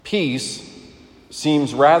Peace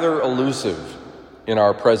seems rather elusive in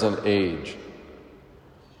our present age.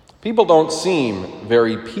 People don't seem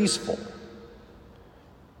very peaceful.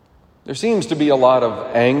 There seems to be a lot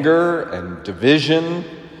of anger and division,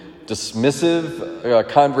 dismissive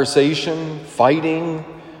conversation, fighting,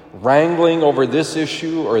 wrangling over this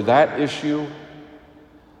issue or that issue.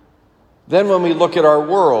 Then when we look at our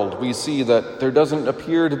world, we see that there doesn't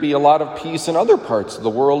appear to be a lot of peace in other parts of the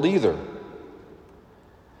world either.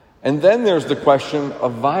 And then there's the question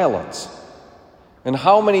of violence. And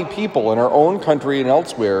how many people in our own country and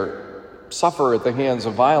elsewhere suffer at the hands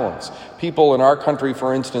of violence? People in our country,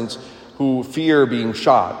 for instance, who fear being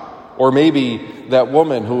shot. Or maybe that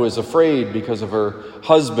woman who is afraid because of her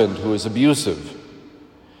husband who is abusive.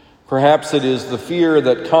 Perhaps it is the fear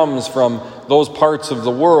that comes from those parts of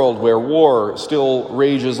the world where war still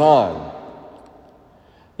rages on.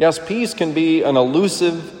 Yes, peace can be an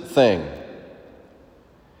elusive thing.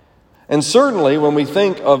 And certainly when we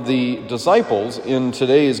think of the disciples in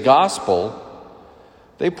today's gospel,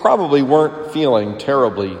 they probably weren't feeling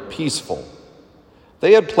terribly peaceful.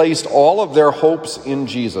 They had placed all of their hopes in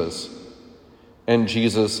Jesus, and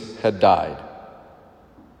Jesus had died.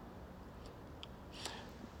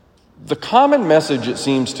 The common message, it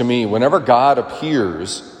seems to me, whenever God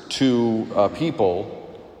appears to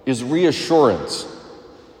people, is reassurance.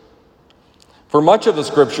 For much of the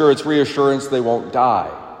Scripture, it's reassurance they won't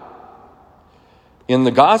die. In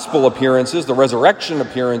the gospel appearances, the resurrection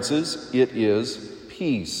appearances, it is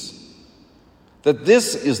peace. That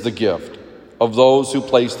this is the gift of those who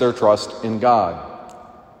place their trust in God.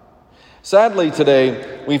 Sadly,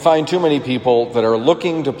 today, we find too many people that are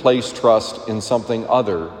looking to place trust in something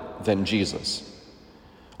other than Jesus.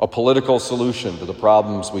 A political solution to the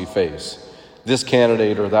problems we face. This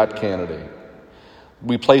candidate or that candidate.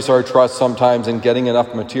 We place our trust sometimes in getting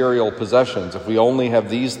enough material possessions. If we only have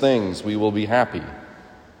these things, we will be happy.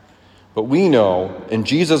 But we know, and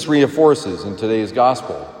Jesus reinforces in today's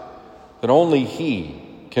gospel, that only He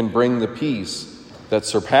can bring the peace that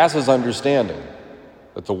surpasses understanding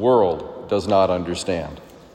that the world does not understand.